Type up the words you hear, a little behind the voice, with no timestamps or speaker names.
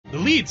The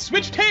lead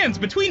switched hands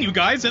between you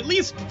guys at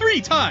least 3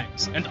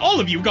 times, and all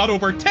of you got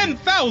over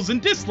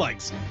 10,000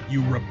 dislikes.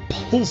 You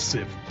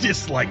repulsive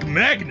dislike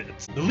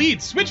magnets. The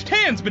lead switched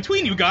hands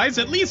between you guys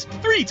at least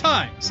 3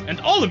 times, and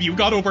all of you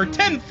got over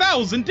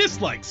 10,000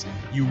 dislikes.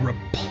 You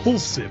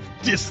repulsive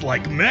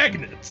dislike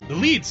magnets. The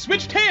lead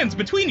switched hands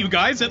between you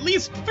guys at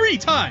least 3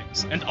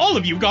 times, and all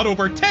of you got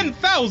over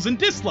 10,000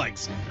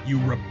 dislikes. You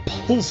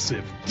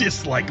repulsive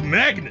dislike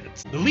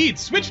magnets. The lead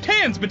switched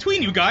hands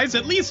between you guys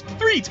at least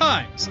 3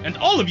 times, and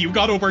all of you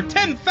got over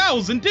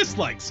 10,000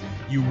 dislikes.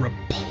 You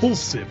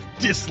repulsive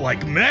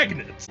dislike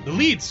magnets. The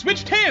lead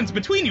switched hands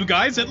between you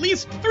guys at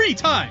least 3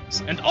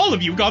 times, and all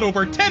of you got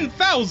over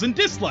 10,000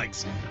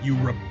 dislikes. You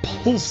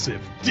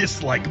repulsive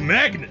dislike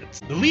magnets.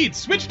 The lead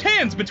switched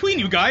hands between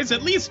you guys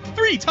at least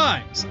 3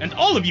 times, and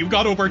all of you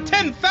got over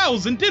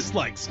 10,000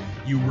 dislikes.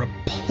 You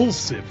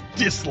repulsive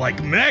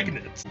dislike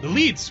magnets. The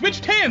lead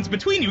switched hands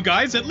between you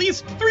guys at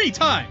least 3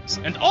 times,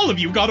 and all of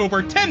you got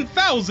over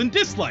 10,000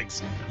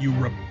 dislikes. You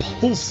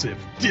repulsive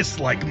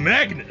dislike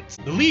magnets.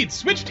 The lead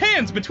switched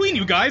hands between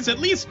you guys at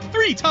least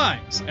 3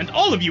 times, and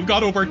all of you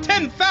got over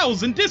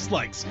 10,000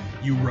 dislikes.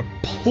 You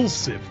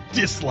repulsive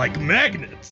dislike magnets.